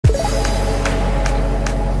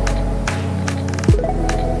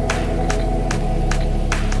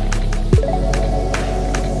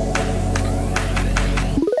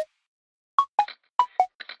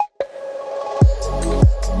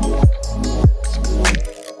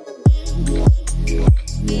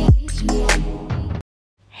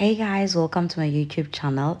Hey guys, welcome to my YouTube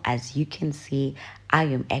channel. As you can see, I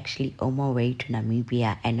am actually on my way to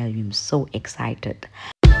Namibia and I am so excited.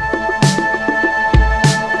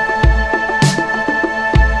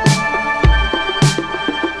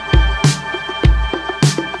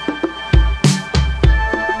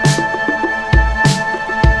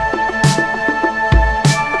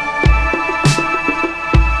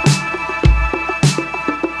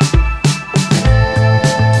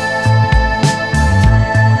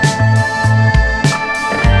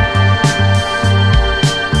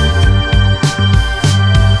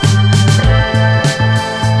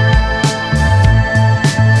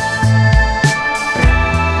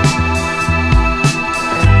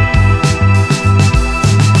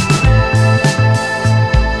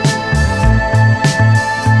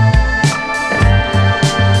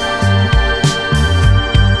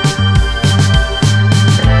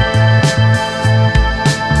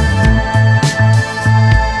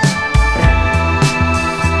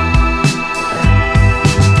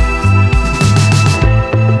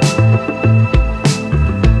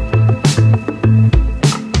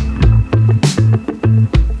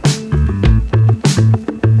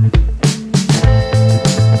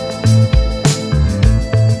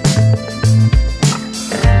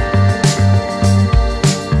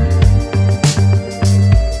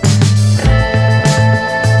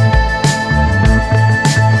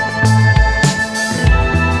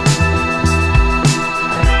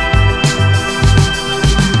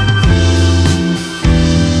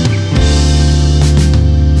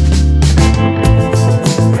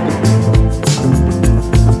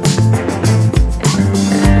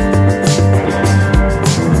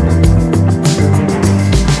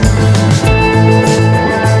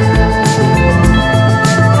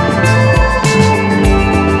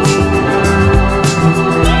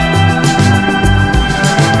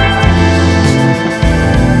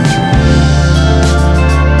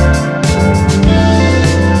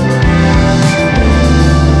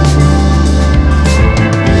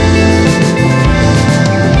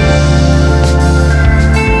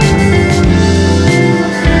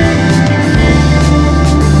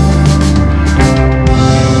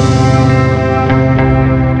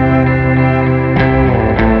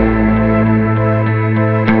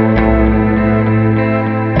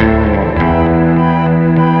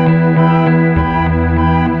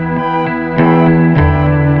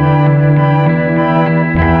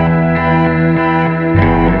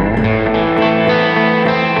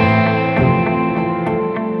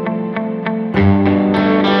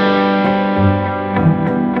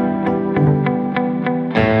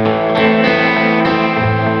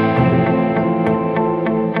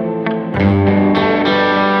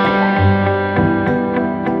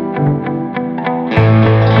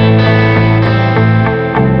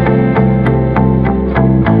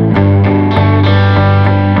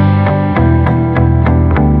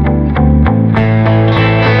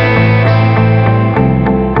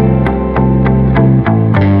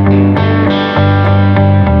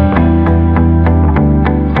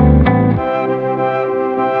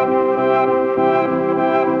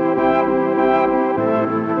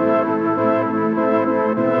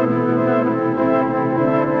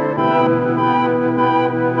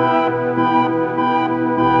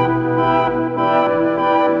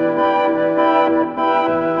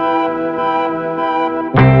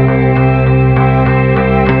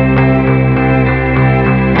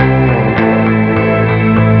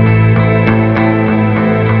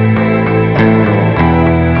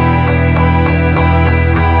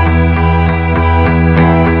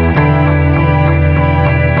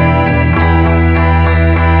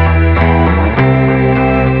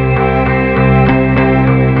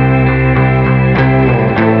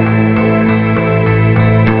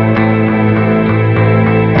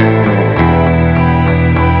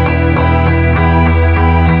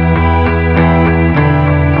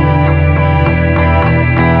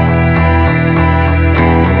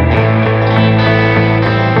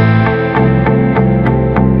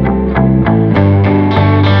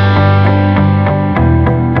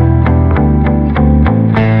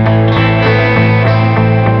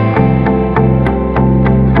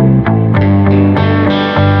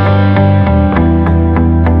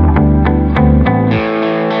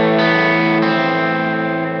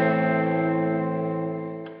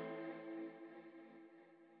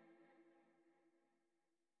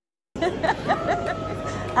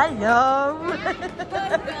 Hello.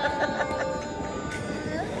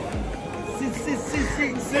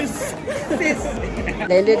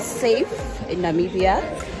 Landed safe in Namibia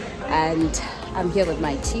and I'm here with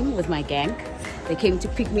my team, with my gang. They came to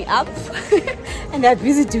pick me up and they're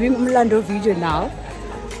busy doing umlando video now.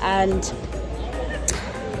 and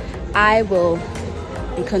I will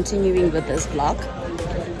be continuing with this vlog.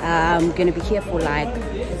 I'm gonna be here for like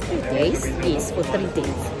 3 days. Yes, for 3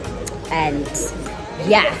 days. And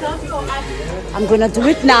yeah, I'm gonna do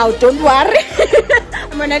it now, don't worry.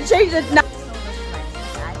 I'm gonna change it now.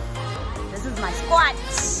 This is my squad.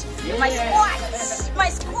 My squad. My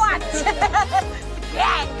squad.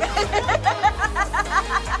 Gang.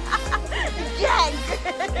 Gang.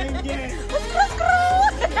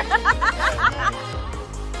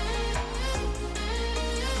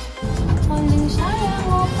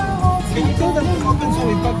 Can you tell them to open so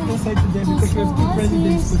we back inside today because we have 2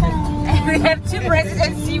 presidents today? We have 2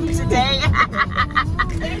 presidents team today.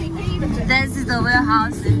 This is the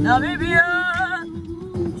warehouse in Namibia.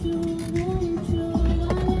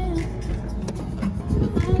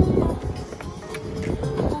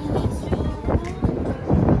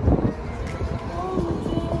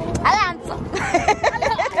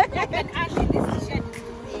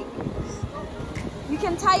 You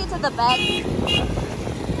can tie it to the back.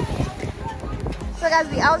 So guys,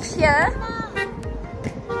 we out here.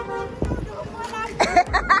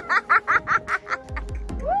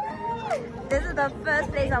 This is the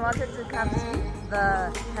first place I wanted to come to,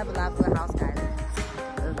 the Herbelife warehouse, guys.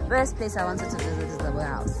 The first place I wanted to visit is the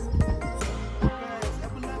warehouse.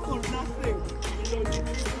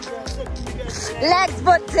 Legs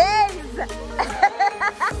for days!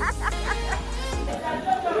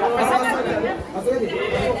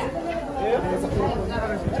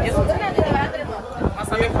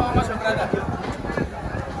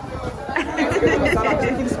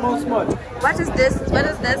 Small. What is this? What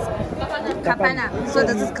is this? Kapana. So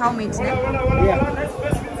this is cow meat, eh? Yeah.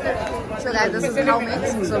 So guys, this is cow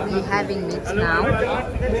meat. So we're having meat now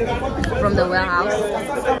from the warehouse.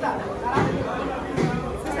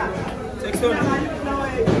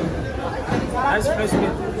 Nice fresh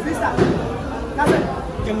meat.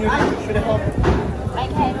 Can you should I help? I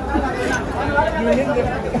can. You need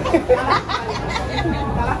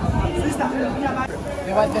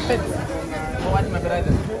They want the fit. They want my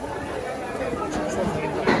brother.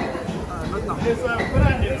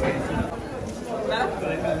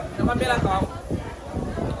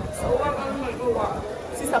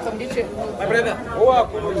 Sister, come get you. My brother.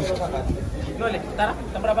 No, Tara,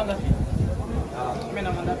 tambra banga.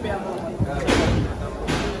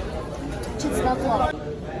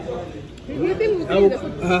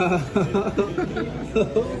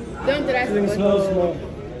 Don't trust us. Small.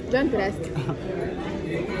 Don't trust.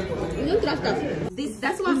 You don't trust us.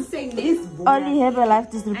 That's what I'm saying. This Only Herbelife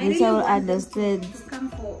distributor will understand. come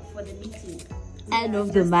for the meeting. End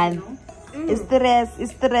of the month. It's stress.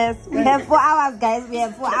 It's stress. We have 4 hours, guys. We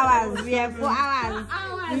have 4 hours. We have 4 hours.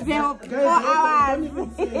 We have 4 hours.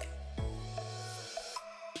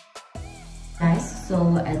 Guys,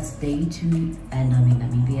 so it's day 2 and I'm in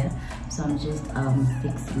Namibia. So I'm just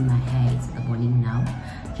fixing my hair. It's the morning now.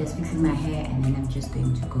 Just fixing my hair, and then I'm just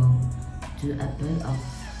going to go do a bit of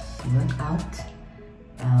workout.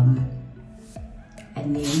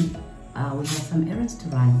 And then we have some errands to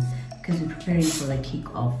run because we're preparing for the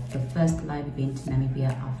kick-off, the first live event in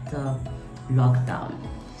Namibia after lockdown.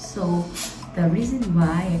 So the reason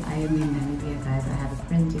why I am in Namibia, guys, I have a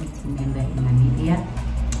president's team member in Namibia.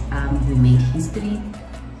 We made history,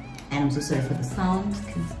 and I'm so sorry for the sound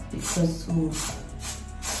because of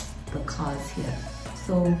the cars here.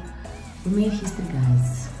 So we made history,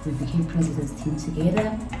 guys. We became president's team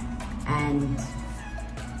together, and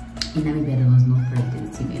in Namibia there was no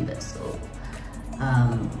president's team member. So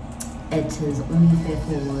it is only fair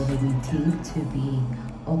for the meeting to be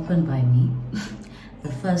opened by me,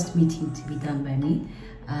 the first meeting to be done by me.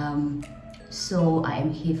 So I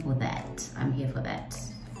am here for that. I'm here for that,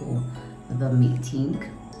 for the meeting,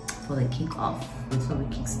 for the kick-off, so we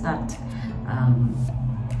kickstart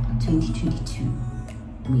 2022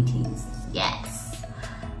 meetings. Yes.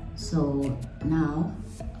 So now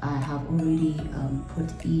I have already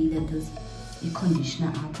put a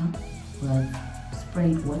conditioner up with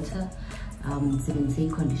sprayed water. Say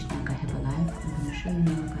conditioner ka Herbelife. I'm gonna show you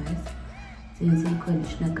now, guys. Say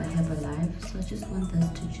conditioner ka Herbelife. So I just want this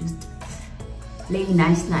to just lay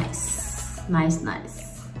nice.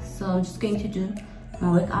 So I'm just going to do my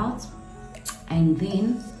workout, and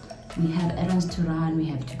then we have errands to run. We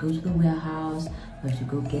have to go to the warehouse. We have to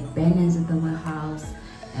go get banners at the warehouse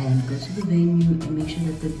and go to the venue and make sure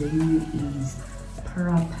that the venue is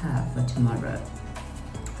proper for tomorrow,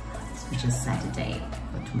 which is Saturday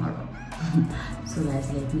for tomorrow. So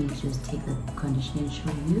guys, let me just take the conditioner and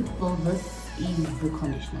show you. So this is the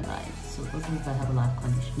conditioner, guys. So this is the Herbelife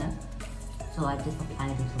conditioner. So I just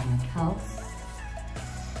applied it on my curls.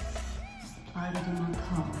 applied it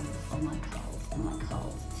on my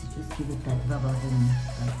calves to just give it that rubber boom.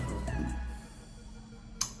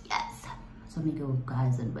 Yes. So let me go,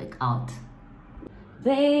 guys, and work out.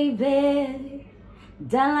 Baby,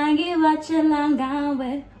 dalangi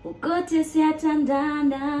wachelangawe ukuti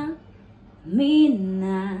siatandana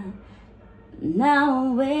mina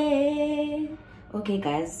nawe. Okay,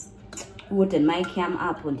 guys, wooden my cam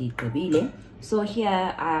up on the kabile. So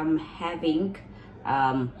here I'm having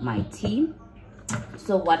my tea.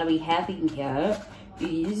 So what are we having here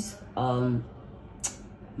is the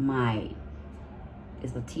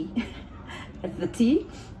tea. It's the tea,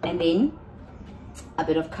 and then a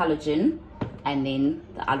bit of collagen, and then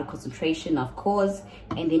the aloe concentration, of course,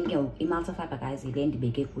 and then your emulsifier, guys. Again, the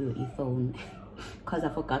your phone because I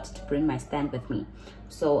forgot to bring my stand with me.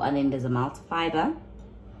 So, and then there's a multifiber.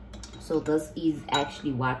 So this is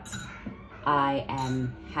actually what I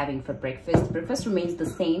am having for breakfast. Breakfast remains the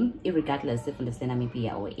same irregardless if it's in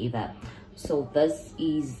Namibia or either. So this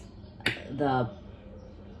is the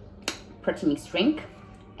protein mix drink,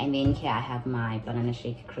 and then here I have my banana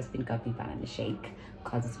shake, Crispin got me banana shake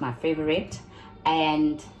because it's my favorite.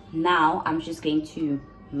 And now I'm just going to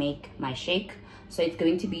make my shake. So it's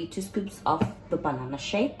going to be 2 scoops of the banana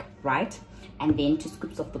shake, right, and then 2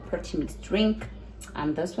 scoops of the protein mix drink.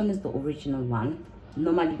 And this one is the original one.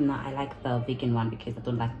 Normally now I like the vegan one because I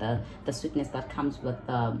don't like the sweetness that comes with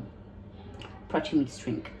the protein mix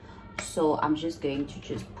drink. So I'm just going to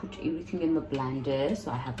just put everything in the blender.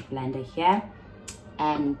 So I have the blender here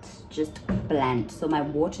and just blend. So my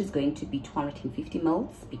water is going to be 250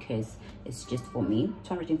 mils because it's just for me,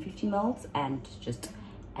 250 mils, and just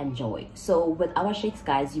enjoy. So with our shakes,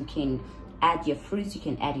 guys, you can add your fruits, you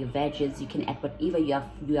can add your veggies, you can add whatever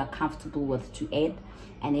you are comfortable with to add.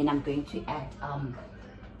 And then I'm going to add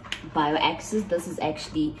bioaccess. This is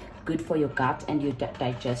actually good for your gut and your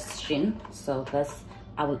digestion. So this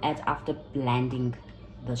I will add after blending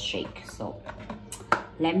the shake. So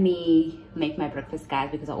let me make my breakfast,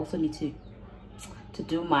 guys, because I also need to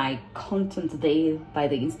do my content today by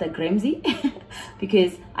the Instagramsy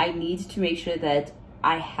because I need to make sure that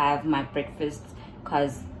I have my breakfast,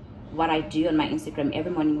 because what I do on my Instagram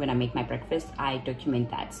every morning when I make my breakfast, I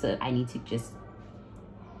document that. So I need to just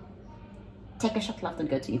take a shot left and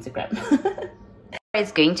go to Instagram.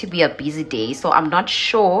 It's going to be a busy day, so I'm not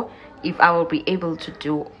sure if I will be able to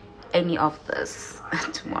do any of this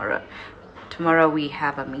tomorrow. Tomorrow we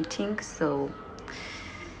have a meeting, so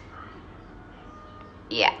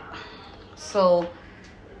yeah. So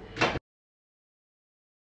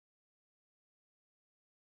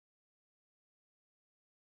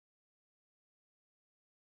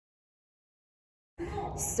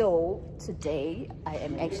today I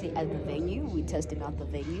am actually at the venue. We're testing out the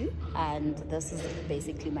venue, and this is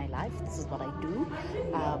basically my life. This is what I do,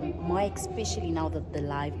 more especially now that the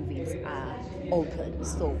live events are open.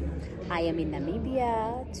 So I am in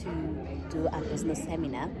Namibia to do a business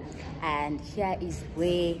seminar, and here is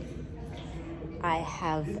where I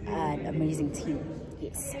have an amazing team.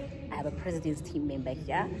 Yes, I have a president's team member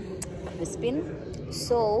here, Crispin.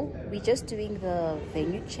 So we're just doing the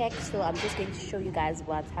venue check. So I'm just going to show you guys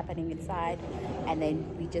what's happening inside, and then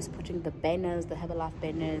we're just putting the banners, the Herbelife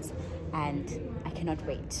banners, and I cannot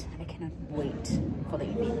wait. I cannot wait for the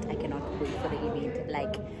event. I cannot wait for the event.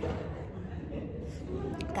 Like,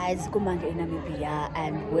 guys, Kumanga in Namibia,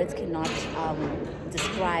 and words cannot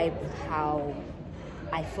describe how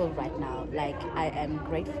I feel right now. Like, I am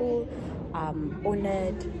grateful,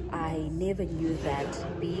 honored. I never knew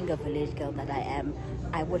that being a village girl that I am,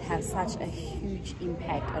 I would have such a huge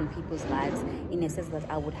impact on people's lives, in a sense that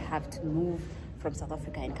I would have to move from South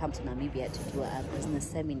Africa and come to Namibia to do a business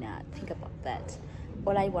seminar. Think about that.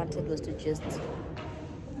 All I wanted was to just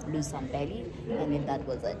lose some belly, and then that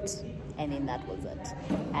was it.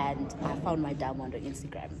 And I found my diamond on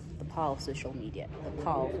Instagram. The power of social media. The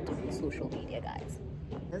power of social media, guys.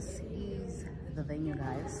 This is the venue,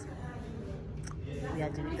 guys. We are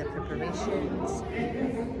doing the preparations,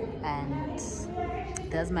 and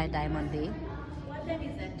there's my diamond there.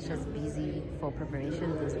 She's busy for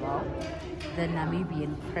preparations as well. The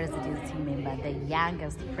Namibian presidency member, the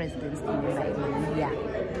youngest presidency member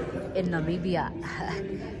in Namibia.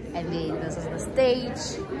 And then this is the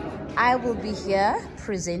stage. I will be here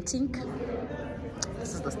presenting.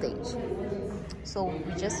 This is the stage. So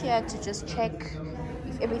we're just here to just check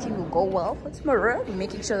if everything will go well for tomorrow. We're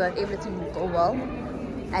making sure that everything will go well.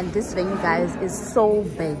 And this venue, guys, is so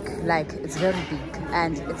big. Like, it's very big,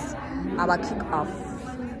 and it's our kick-off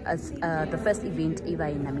as the first event ever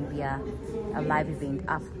in Namibia, a live event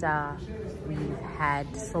after we've had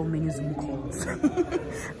so many Zoom calls.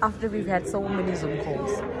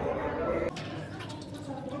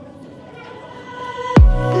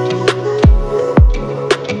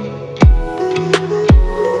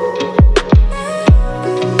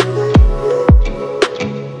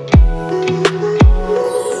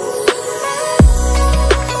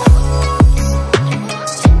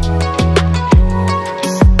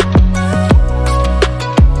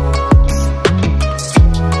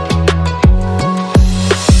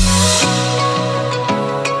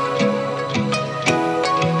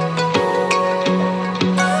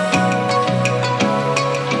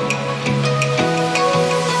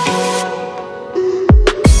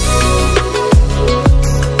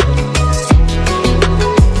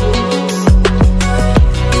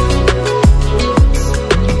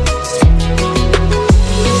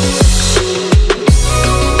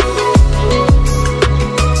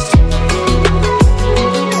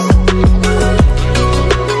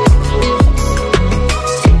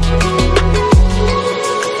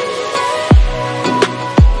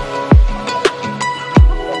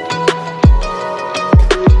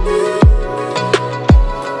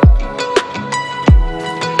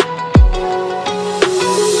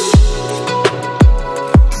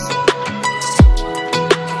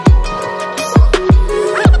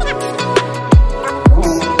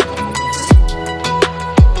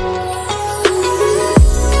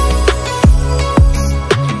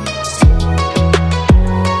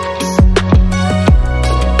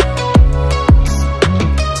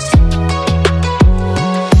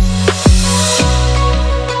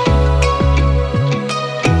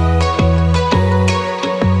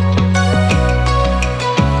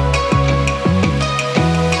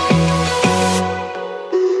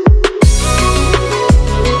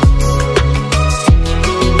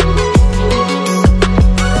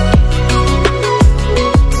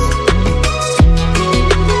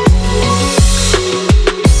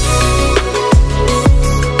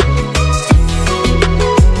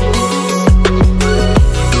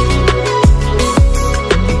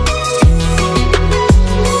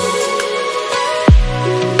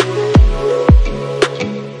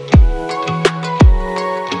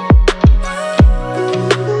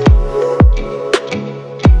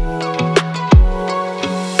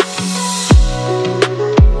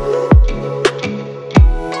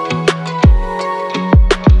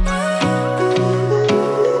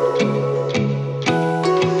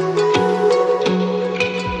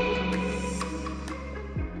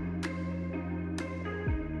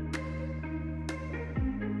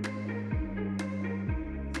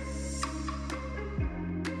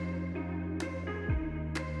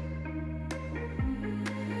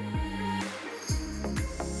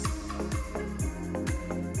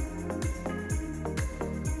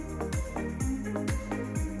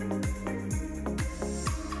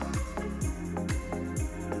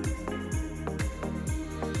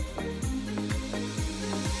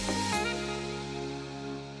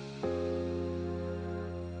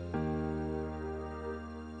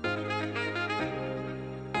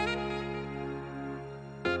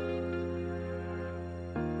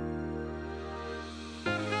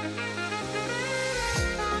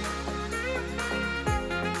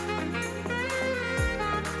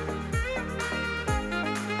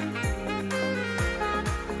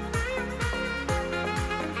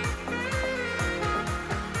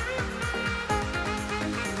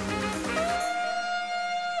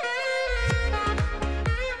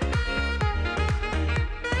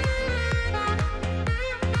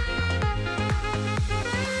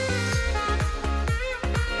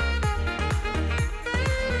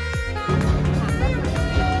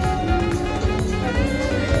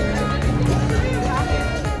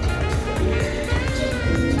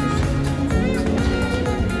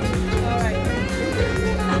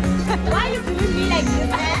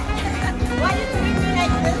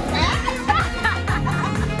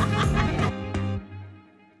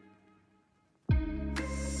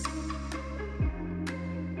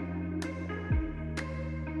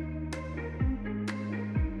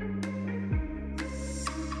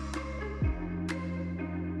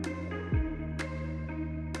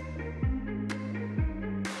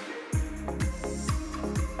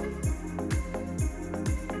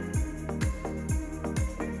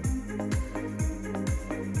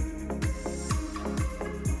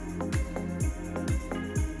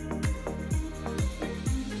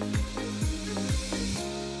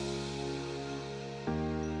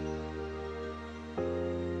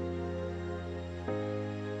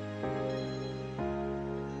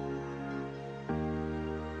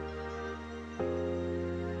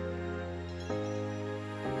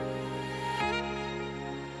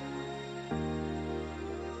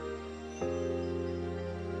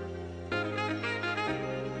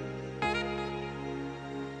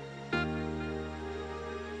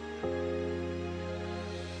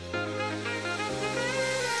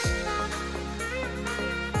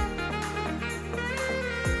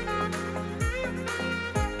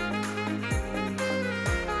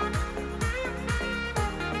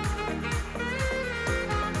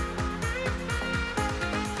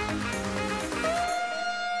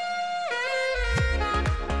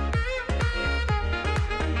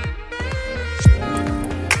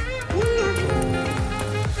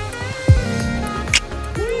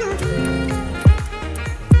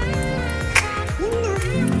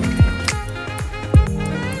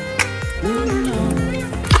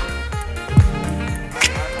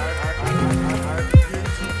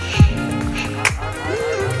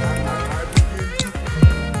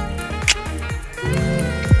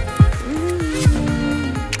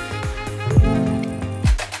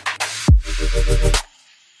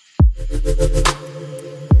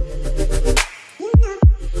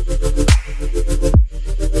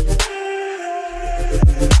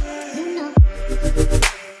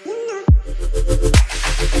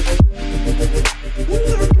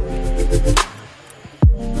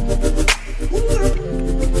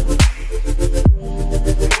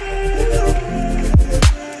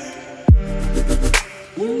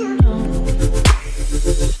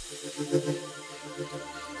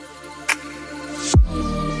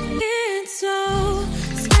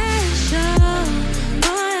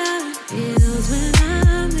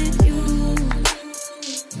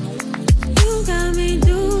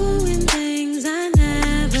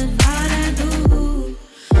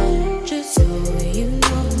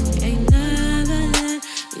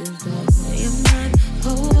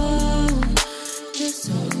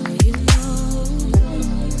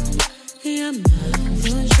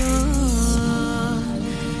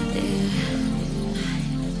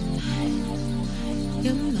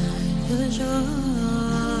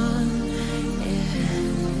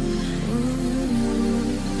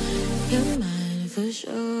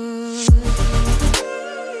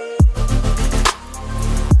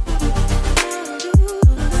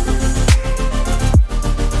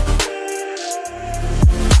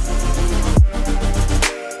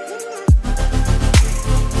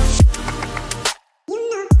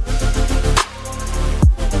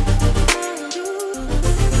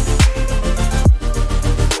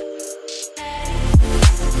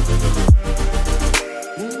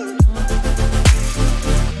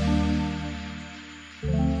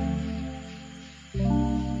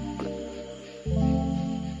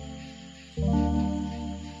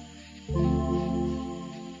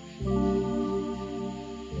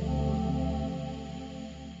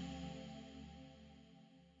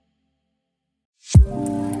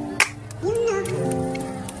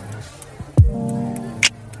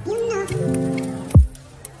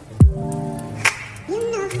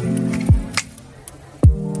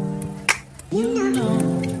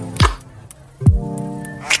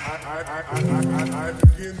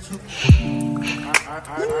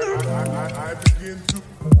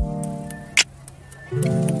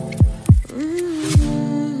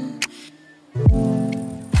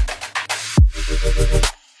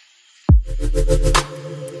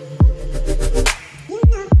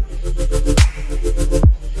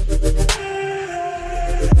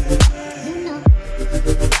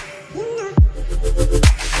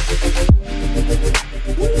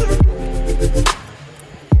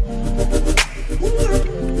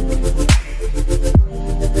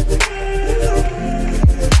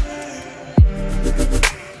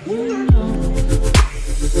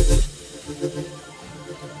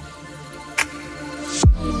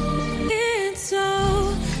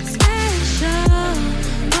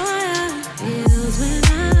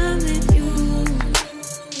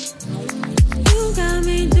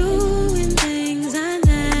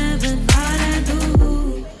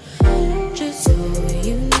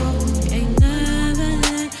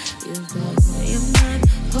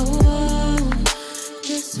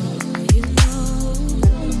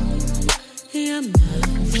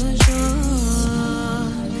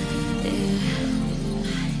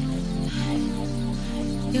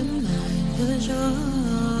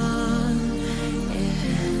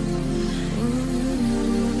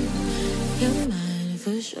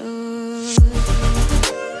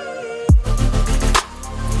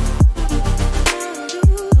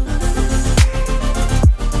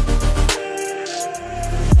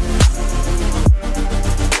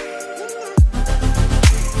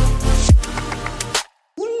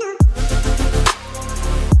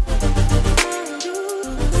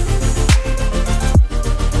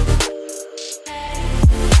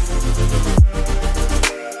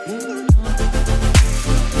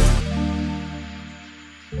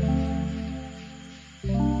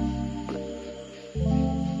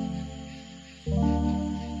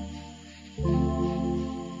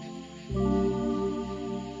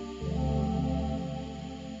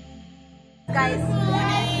 Guys,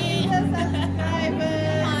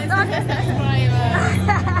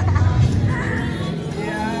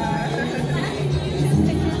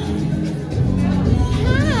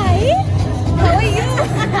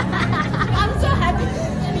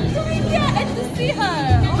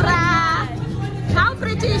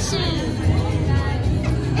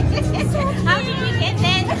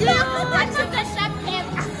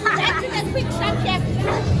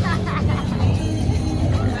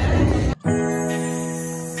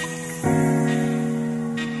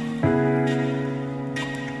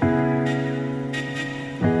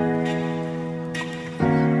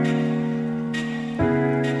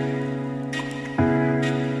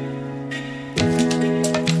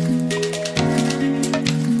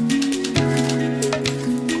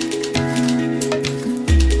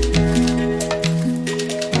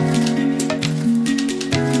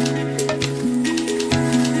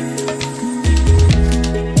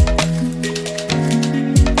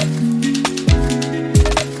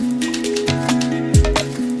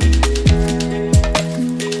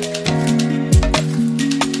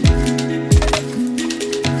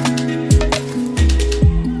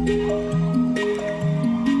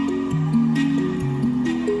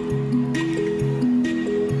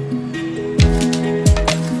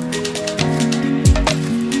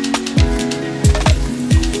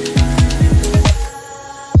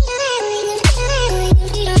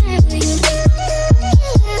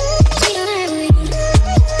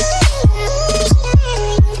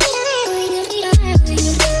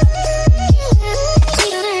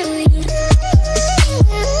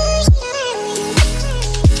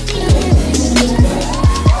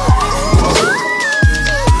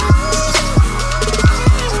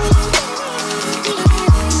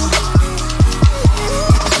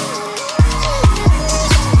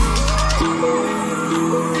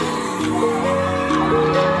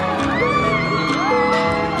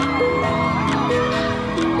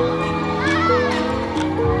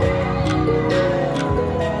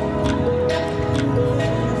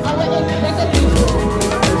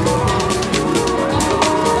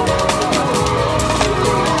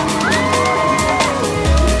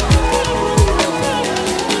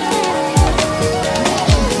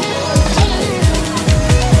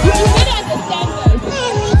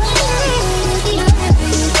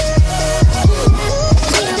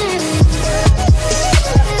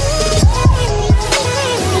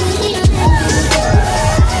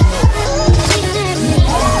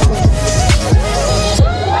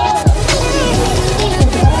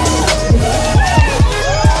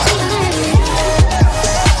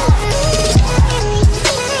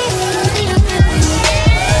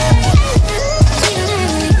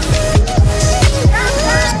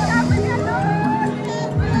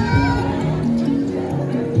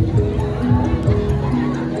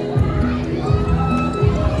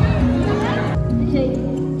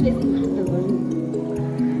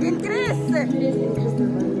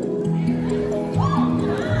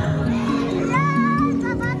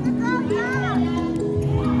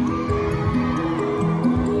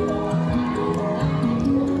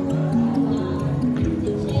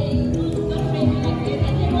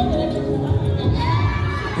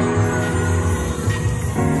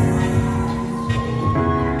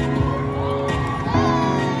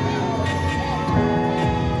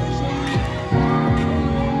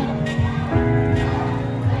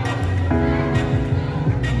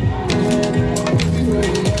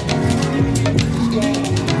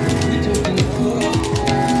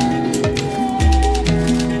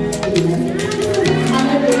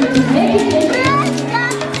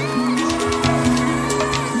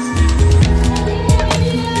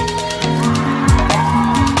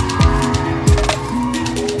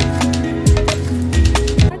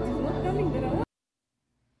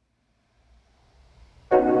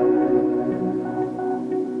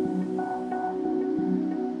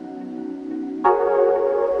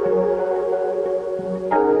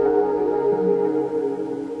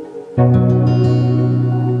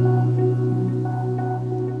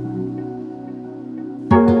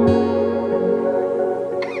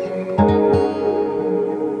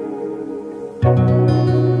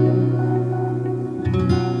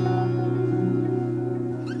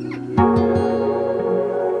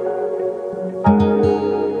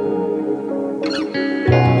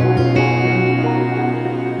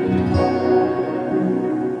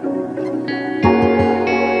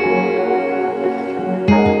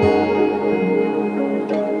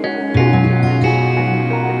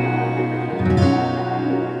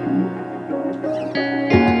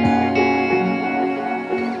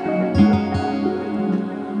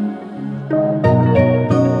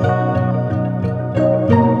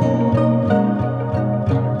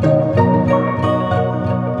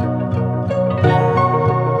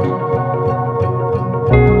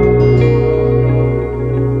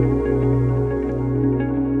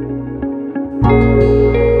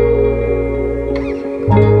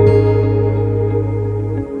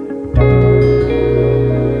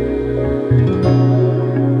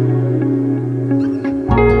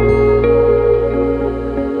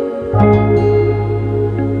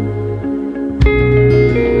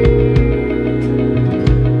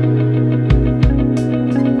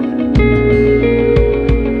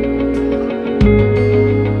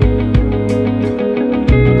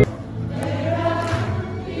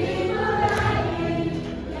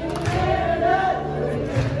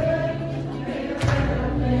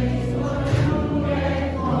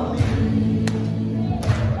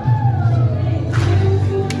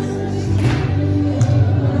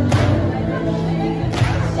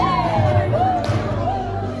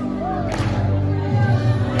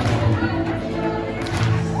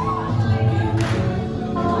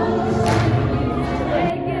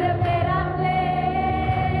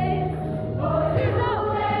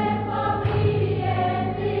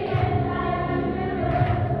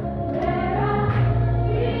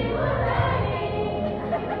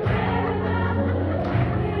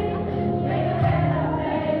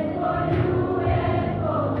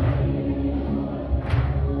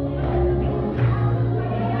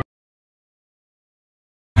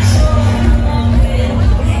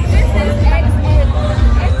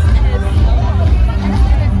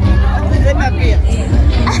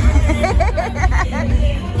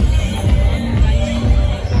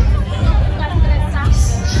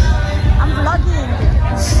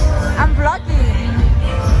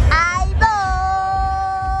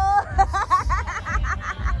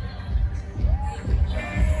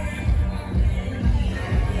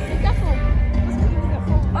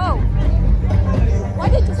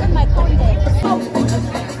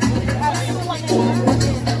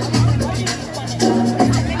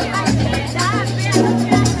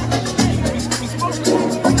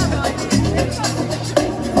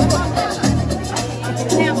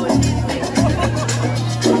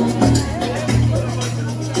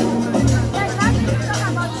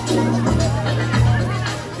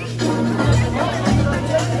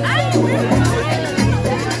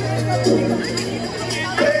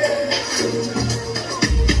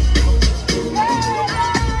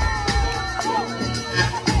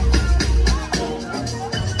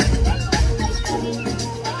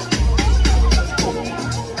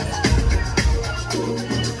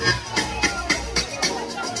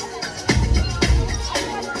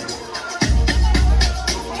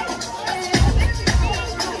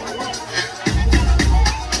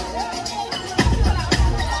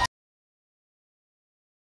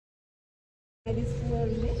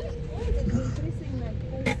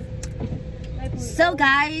 So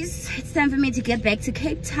guys, it's time for me to get back to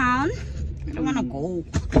Cape Town. I don't want to go.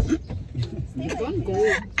 Don't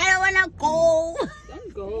go. I don't want to go.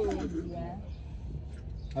 Don't go.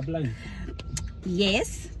 Apply.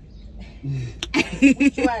 Yes.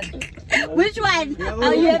 Which one? Which one?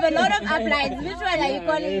 Oh, you have a lot of uplines. Which one are you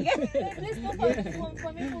calling?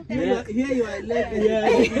 Here you are leg.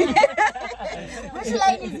 Which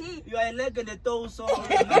line is he? You are leg and the toe, so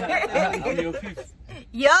I'm your fifth.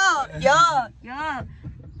 Yo.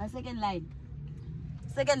 My second line.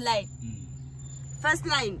 Second line. First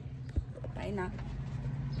line. Right now.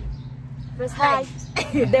 First line.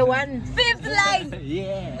 The one. Fifth line.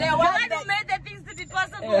 Yeah. The one who made the things to be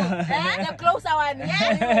possible. Eh? The closer one.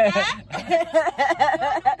 Yeah.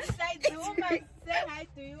 Who must say hi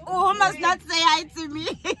to you? Who must not say hi to me?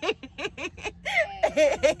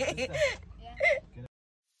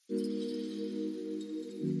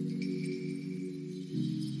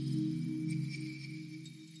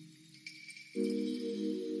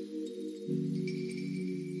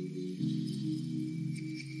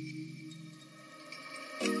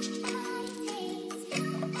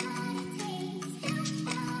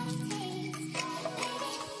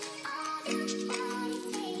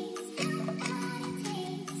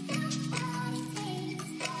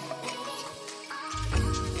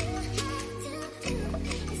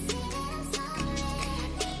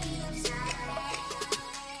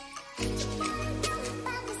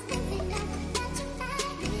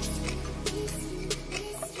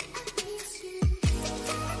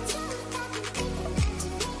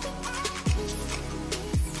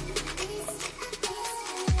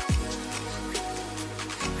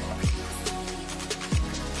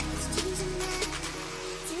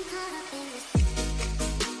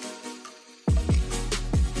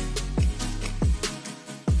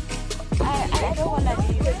 I don't wanna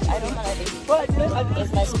leave it. I don't wanna leave.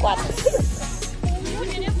 It's my squad.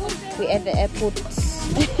 We're at the airport.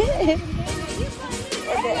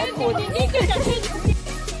 At the airport.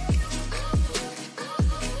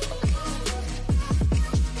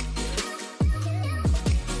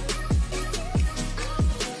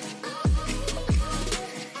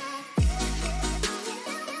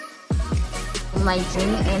 My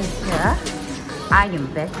journey ends here. I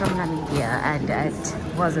am back from Namibia and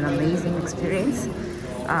it was an amazing experience.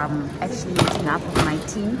 Actually meeting up with my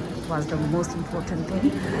team was the most important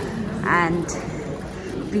thing, and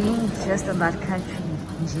being just in that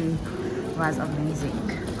country was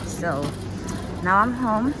amazing. So now I'm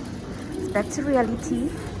home. It's back to reality,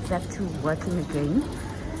 back to working again.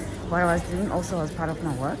 What I was doing also was part of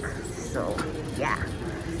my work. So yeah,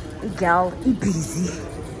 girl, busy.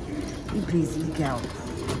 Busy girl,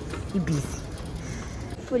 busy.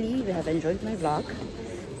 Hopefully you have enjoyed my vlog.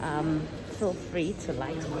 Feel free to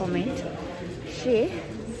like, comment, share,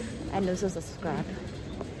 and also subscribe,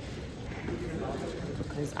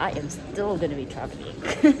 because I am still going to be traveling.